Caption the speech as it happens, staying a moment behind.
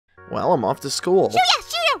Well, I'm off to school.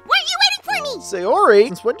 Shuya, why are you waiting for me? Sayori,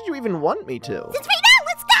 since when did you even want me to? Since right now,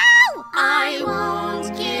 let's go! I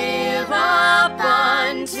won't give up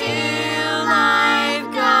until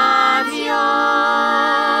I've got your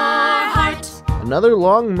heart. Another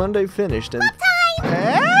long Monday finished and... Club time!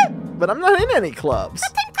 Eh? But I'm not in any clubs.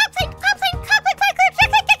 Club time!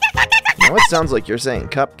 Now it sounds like you're saying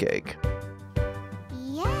cupcake.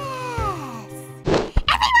 Yes! Everyone!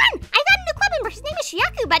 I found a new club member. His name is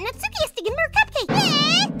Shiyaku, but Natsuki has to give her a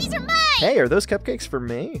cupcake. These are mine! Hey, are those cupcakes for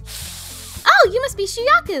me? Oh, you must be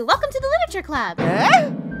Shiyaku. Welcome to the Literature Club. Eh?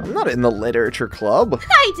 I'm not in the literature club.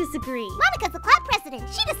 I disagree. Monika's the club president.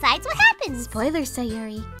 She decides what happens. Spoilers,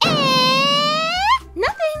 Sayori.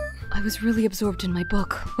 Nothing. I was really absorbed in my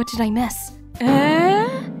book. What did I miss?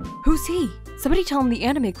 Who's he? Somebody tell him the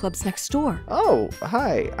anime club's next door. Oh,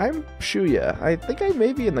 hi, I'm Shuya. I think I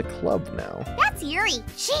may be in the club now. That's Yuri.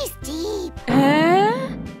 She's deep.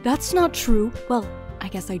 That's not true. Well, I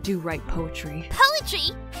guess I do write poetry.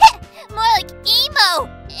 Poetry? More like emo.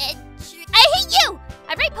 I hate you.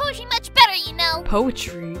 I write poetry much better, you know.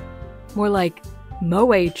 Poetry? More like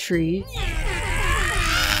moe tree.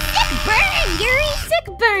 Burn, Yuri. Sick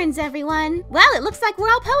burns, everyone. Well, it looks like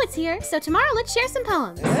we're all poets here, so tomorrow let's share some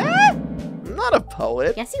poems. I'm not a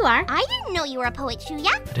poet. Yes, you are. I didn't know you were a poet, Shuya.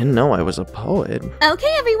 I didn't know I was a poet.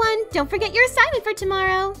 Okay, everyone, don't forget your assignment for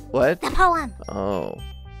tomorrow. What? The poem. Oh.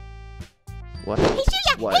 What? Hey,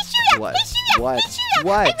 Shuya. What? Hey, Shuya. What? Hey, Shuya. What? Hey, Shuya.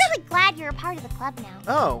 What? I'm really glad you're a part of the club now.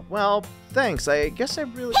 Oh, well, thanks. I guess I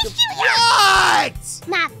really... Hey, Shuya. What?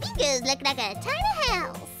 My fingers look like a tiny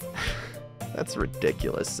house. That's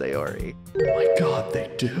ridiculous, Sayori. Oh my god, they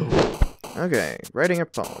do. Okay, writing a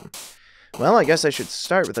poem. Well, I guess I should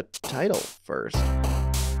start with a title first.